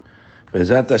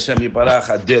Bezat Hashem Yibarach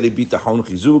Adeli Bitachon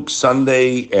Chizuk.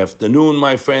 Sunday afternoon,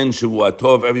 my friends. Shavua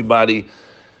Tov, everybody.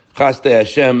 Chaste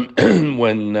Hashem.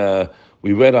 When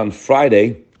we read on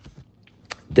Friday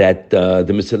that the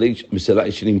Mesilai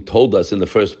Yesharim told us in the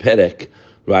first Perek,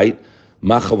 right?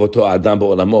 Machavoto Adam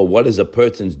Ba'olamo. What is a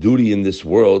person's duty in this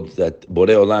world that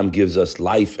Borei Olam gives us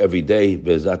life every day?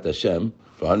 Bezat Hashem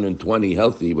for 120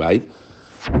 healthy, right?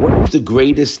 What is the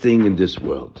greatest thing in this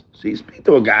world? So you speak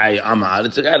to a guy, Ahmad,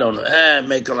 it's like, I don't know,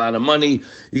 make a lot of money.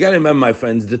 You got to remember, my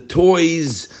friends, the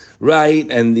toys, right,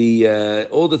 and the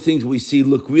all the things we see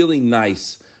look really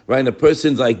nice, right? And a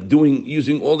person's like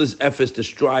using all this efforts to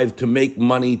strive to make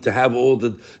money, to have all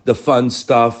the fun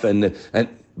stuff, but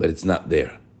it's not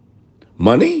there.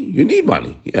 Money? You need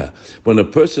money, yeah. When a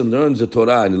person learns the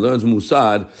Torah and he learns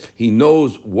Musad, he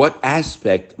knows what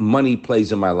aspect money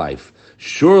plays in my life.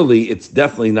 Surely it's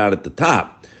definitely not at the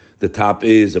top. The top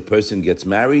is a person gets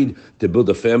married to build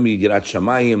a family, Yirat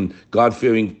Shamayim,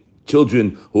 God-fearing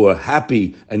children who are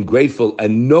happy and grateful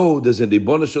and know there's a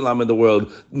Ribono Shel Olam in the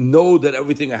world, know that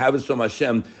everything I have is from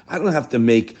Hashem. I don't have to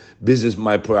make business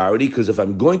my priority, because if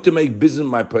I'm going to make business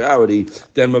my priority,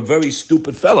 then I'm a very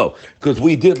stupid fellow. Because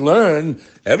we did learn,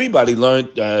 everybody learned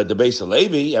the Beis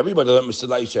Halevi, everybody learned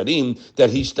Mesilai Yesharim,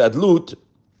 that Hishtadlut,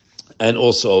 and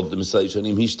also the Mesilai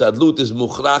Yesharim, Hishtadlut is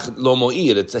Mukhrach lo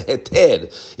mo'ir. It's a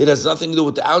heter. It has nothing to do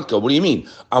with the outcome. What do you mean?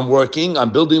 I'm working, I'm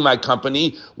building my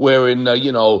company. We're in,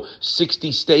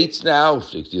 60 states now.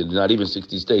 60, not even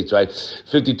 60 states, right?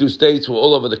 52 states. We're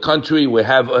all over the country. We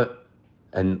have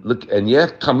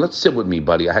come, let's sit with me,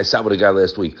 buddy. I sat with a guy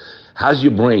last week. How's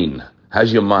your brain?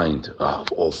 How's your mind? Oh,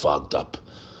 all fogged up.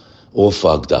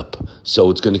 So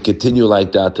it's going to continue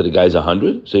like that till the guy's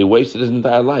 100. So he wasted his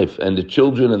entire life. And the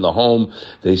children in the home,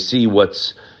 they see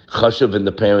what's chashuv in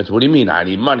the parents. What do you mean? I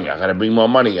need money. I got to bring more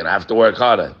money and I have to work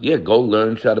harder. Yeah, go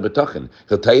learn Shara B'Tachin.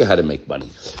 He'll tell you how to make money.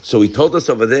 So he told us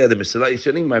over there, the Mesilai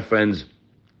Yesharim, my friends,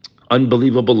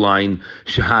 unbelievable line,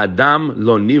 Shahadam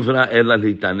lo nivra ela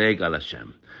litaneg al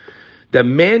Hashem. That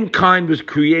mankind was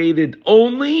created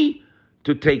only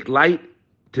to take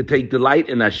delight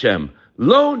in Hashem.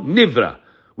 Lo nivra.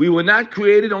 We were not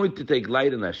created only to take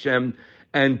light in Hashem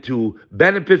and to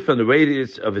benefit from the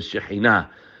radiance of His Shekhinah.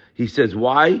 He says,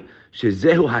 why?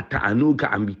 Shezehu hata'anug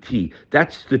amiti.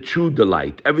 That's the true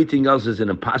delight. Everything else is an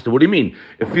imposter. What do you mean?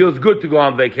 It feels good to go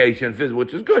on vacation,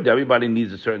 which is good. Everybody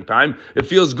needs a certain time. It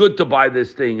feels good to buy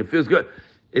this thing. It feels good.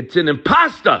 It's an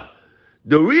imposter.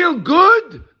 The real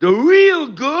good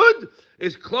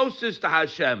is closest to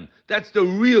Hashem. That's the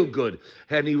real good.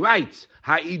 And he writes,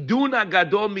 Ha'iduna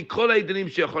gadol mikol ha'idnim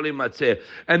shecholim matzeh.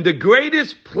 And the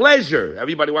greatest pleasure,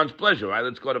 everybody wants pleasure, right?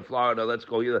 Let's go to Florida, let's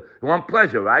go here. You want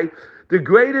pleasure, right? The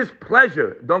greatest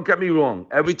pleasure, don't get me wrong,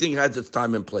 everything has its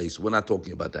time and place. We're not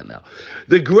talking about that now.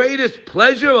 The greatest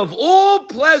pleasure of all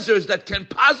pleasures that can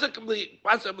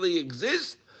possibly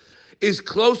exist is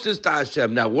closest to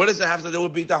Hashem. Now, what does it have to do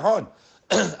with bitachon?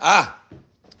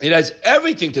 It has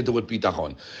everything to do with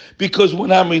bitachon. Because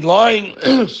when I'm relying,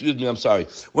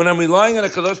 when I'm relying on a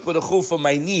Kadosh Baruch Hu for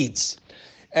my needs,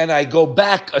 and I go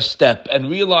back a step and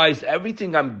realize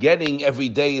everything I'm getting every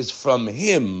day is from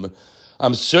Him,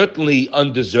 I'm certainly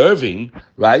undeserving,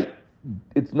 right?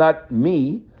 It's not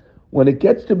me. When it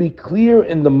gets to be clear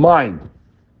in the mind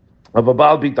of a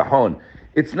Baal bitachon,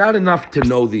 it's not enough to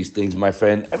know these things, my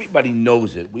friend. Everybody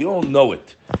knows it. We all know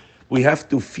it. We have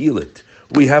to feel it.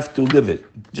 We have to live it.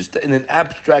 Just in an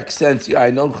abstract sense, yeah,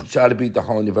 I know Shara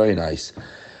B'Tachon, you're very nice.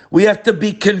 We have to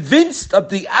be convinced of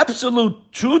the absolute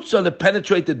truths that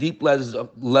penetrate the deep layers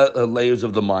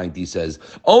of the mind, he says.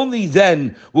 Only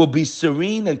then will be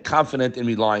serene and confident in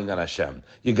relying on Hashem.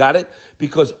 You got it?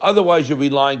 Because otherwise you're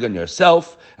relying on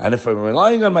yourself. And if I'm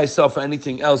relying on myself or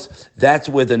anything else, that's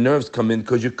where the nerves come in,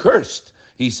 because you're cursed.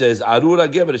 He says, Arura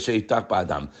gever she'itach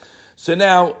ba'adam. So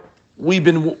now, we've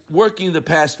been working the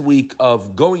past week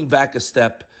of going back a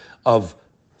step of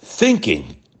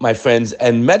thinking, my friends,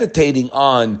 and meditating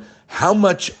on how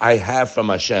much I have from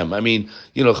Hashem. I mean,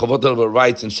 Chavot Lev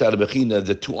writes in Shara Bechina,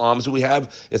 the two arms we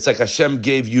have, it's like Hashem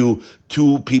gave you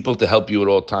two people to help you at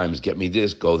all times. Get me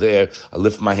this, go there. I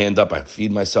lift my hand up, I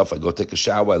feed myself, I go take a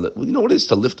shower. You know what it is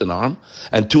to lift an arm?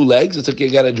 And two legs, it's like you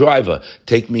got a driver.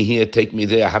 Take me here, take me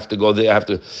there, I have to go there,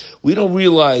 We don't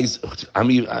realize,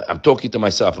 I'm talking to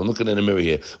myself, I'm looking in the mirror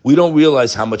here. We don't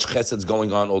realize how much chesed's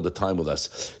going on all the time with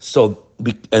us.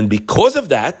 And because of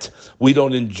that, we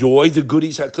don't enjoy the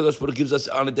goodies HaKadosh Baruch Hu gives us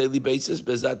on a daily basis,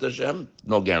 Bezat Hashem.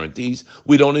 No guarantees.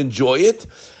 We don't enjoy it,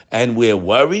 and we're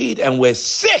worried, and we're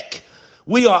sick.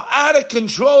 We are out of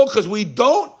control because we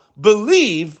don't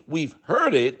believe, we've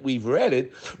heard it, we've read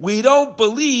it, we don't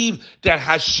believe that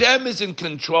Hashem is in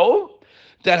control,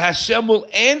 that Hashem will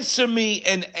answer me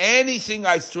in anything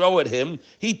I throw at him.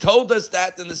 He told us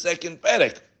that in the second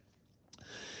perek.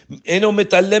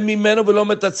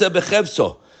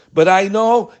 But I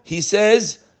know, he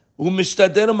says,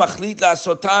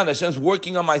 Hashem's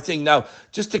working on my thing. Now,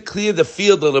 just to clear the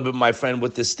field a little bit, my friend,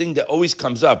 with this thing that always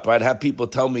comes up, right? I have people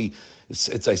tell me,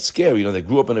 it's like scary, they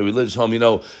grew up in a religious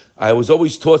home, I was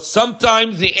always taught,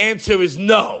 sometimes the answer is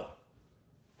no.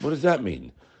 What does that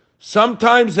mean?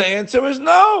 Sometimes the answer is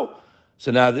no.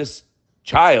 So now this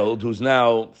child, who's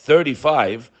now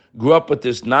 35, grew up with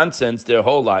this nonsense their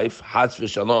whole life, Hatz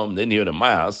v'shalom, didn't hear it in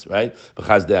my house, right?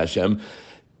 B'chaz de Hashem.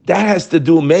 That has to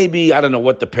do, maybe, I don't know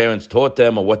what the parents taught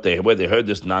them or where they heard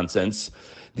this nonsense.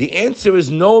 The answer is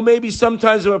no. Maybe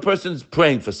sometimes when a person's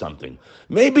praying for something.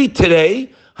 Maybe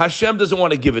today, Hashem doesn't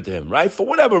want to give it to him, right? For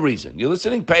whatever reason. You're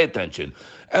listening? Pay attention.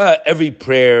 Every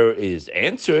prayer is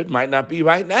answered, might not be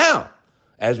right now.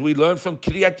 As we learned from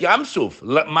Kriyat Yamsuf,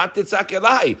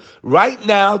 right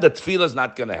now the tefillah is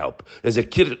not going to help. There's a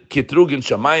kitrug in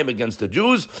Shamayim against the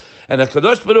Jews, and the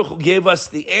Kadosh Baruch Hu gave us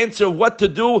the answer what to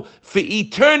do for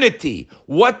eternity.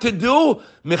 What to do?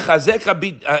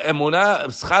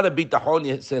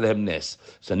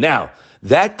 So now,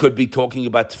 that could be talking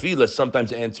about tefillah. Sometimes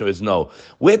the answer is no.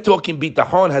 We're talking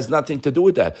bitachon has nothing to do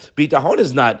with that. Bitachon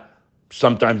is not.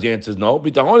 Sometimes the answer is no.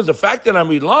 Bitachon is the fact that I'm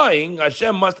relying.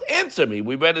 Hashem must answer me.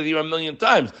 We read it here a million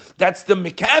times. That's the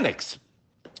mechanics.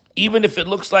 Even if it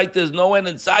looks like there's no end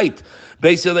in sight.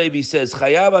 Beis Halevi says,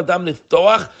 Chayav Adam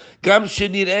liftoach gam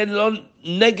shenireh lo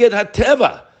neged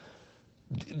hateva.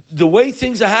 The way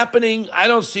things are happening, I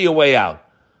don't see a way out.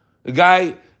 The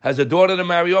guy has a daughter to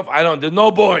marry off. There's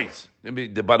no boys.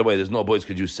 By the way, there's no boys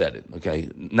because you said it, okay?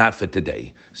 Not for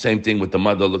today. Same thing with the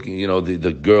mother looking,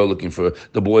 the girl looking for,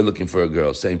 the boy looking for a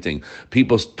girl. Same thing.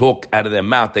 People talk out of their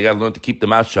mouth. They got to learn to keep the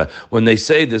mouth shut. When they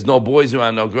say there's no boys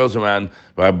around, no girls around,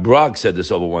 Bragg said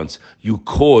this over once, you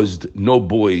caused no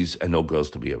boys and no girls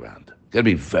to be around. Got to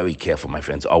be very careful, my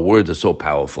friends. Our words are so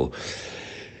powerful.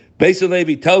 Beis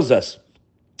Halevi tells us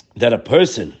that a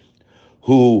person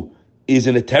who is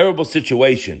in a terrible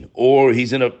situation or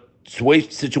he's in a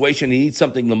situation, he needs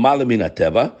something l'mala min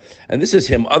hateva, and this is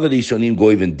him. Other Rishonim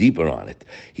go even deeper on it.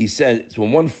 He says,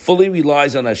 when one fully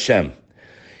relies on Hashem,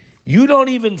 you don't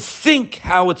even think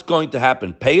how it's going to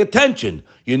happen. Pay attention.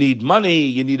 You need money,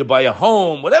 you need to buy a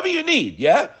home, whatever you need,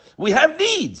 yeah? We have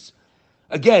needs.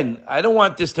 Again, I don't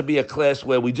want this to be a class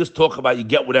where we just talk about you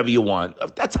get whatever you want.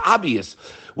 That's obvious.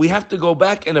 We have to go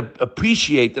back and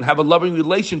appreciate and have a loving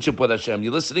relationship with Hashem.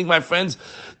 You listening, my friends?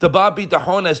 The Baal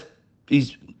Bitachon has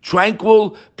he's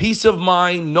tranquil, peace of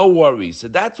mind, no worries. So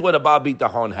that's what a Baal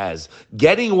Bitachon has.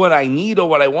 Getting what I need or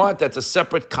what I want, that's a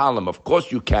separate column. Of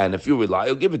course you can. If you rely,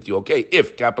 I'll give it to you. Okay,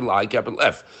 if, capital I, capital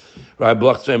F. Right,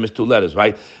 Bloch's famous 2 letters,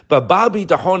 right? But Baal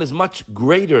Bitachon is much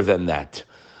greater than that.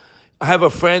 I have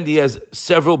a friend, he has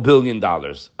several $1 billion.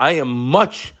 I am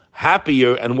much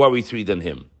happier and worry-free than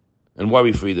him.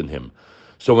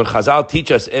 So when Chazal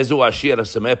teach us, Ezu Ashir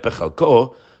Asameh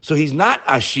Pechalko, so he's not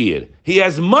Ashir. He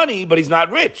has money, but he's not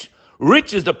rich.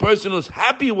 Rich is the person who's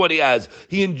happy with what he has.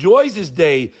 He enjoys his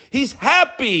day. He's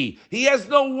happy. He has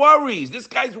no worries. This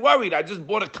guy's worried. I just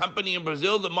bought a company in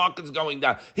Brazil. The market's going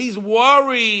down. He's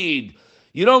worried.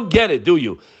 You don't get it, do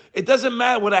you? It doesn't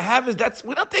matter. What I have is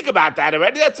we don't think about that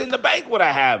already. That's in the bank what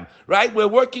I have, right? We're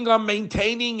working on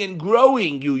maintaining and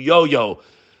growing, you yo-yo.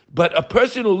 But a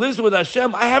person who lives with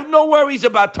Hashem, I have no worries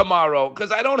about tomorrow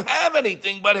because I don't have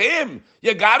anything but Him.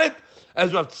 You got it?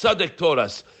 As Rav Tzadok taught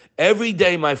us, every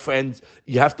day, my friends,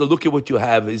 you have to look at what you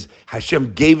have is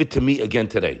Hashem gave it to me again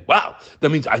today. Wow. That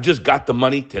means I just got the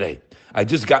money today. I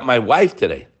just got my wife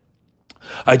today.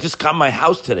 I just got my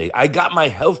house today. I got my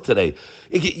health today.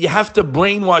 You have to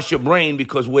brainwash your brain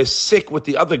because we're sick with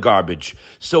the other garbage.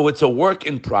 So it's a work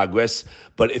in progress.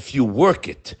 But if you work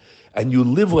it and you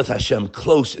live with Hashem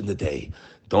close in the day,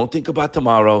 don't think about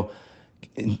tomorrow.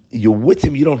 You're with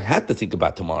Him. You don't have to think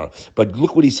about tomorrow. But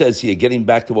look what he says here, getting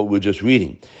back to what we were just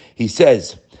reading. He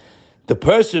says, the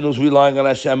person who's relying on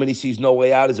Hashem and he sees no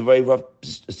way out is a very rough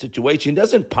situation. He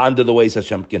doesn't ponder the ways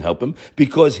Hashem can help him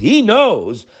because he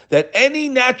knows that any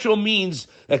natural means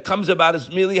that comes about is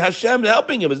merely Hashem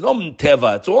helping him. It's no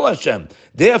teva. It's all Hashem.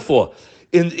 Therefore,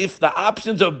 if the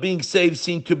options of being saved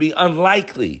seem to be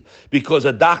unlikely because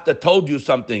a doctor told you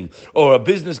something or a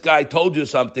business guy told you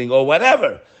something or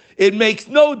whatever, it makes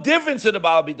no difference in the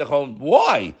Baal Bitachon.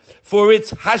 Why? For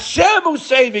it's Hashem who's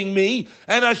saving me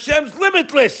and Hashem's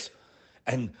limitless.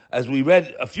 And as we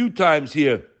read a few times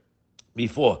here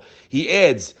before, he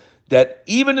adds that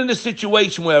even in a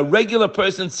situation where a regular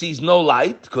person sees no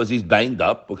light because he's banged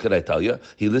up, what could I tell you?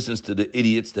 He listens to the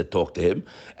idiots that talk to him.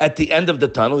 At the end of the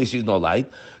tunnel, he sees no light.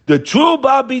 The true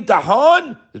Baal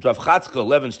Bitachon, the Rav Chatzkel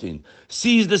Levenstein,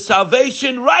 sees the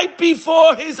salvation right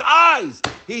before his eyes.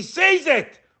 He sees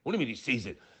it. What do you mean he sees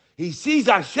it? He sees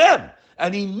Hashem,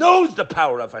 and he knows the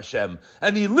power of Hashem,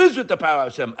 and he lives with the power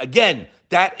of Hashem. Again,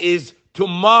 that is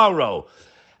tomorrow.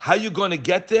 How are you going to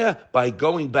get there? By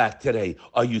going back today.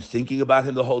 Are you thinking about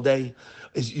him the whole day?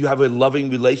 You have a loving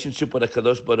relationship with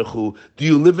HaKadosh Baruch Hu? Do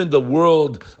you live in the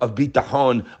world of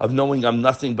bitachon, of knowing I'm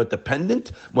nothing but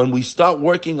dependent? When we start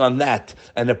working on that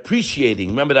and appreciating,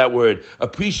 remember that word,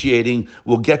 appreciating,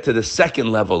 we'll get to the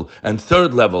second level and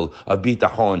third level of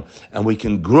bitachon, and we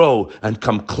can grow and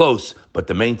come close. But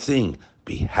the main thing,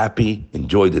 be happy,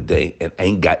 enjoy the day, and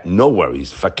ain't got no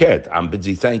worries. Fakert, I'm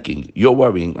busy thanking. You're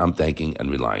worrying, I'm thanking and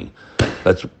relying.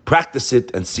 Let's practice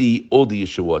it and see all the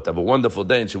Yeshuot. Have a wonderful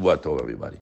day and Shavua Tov, everybody.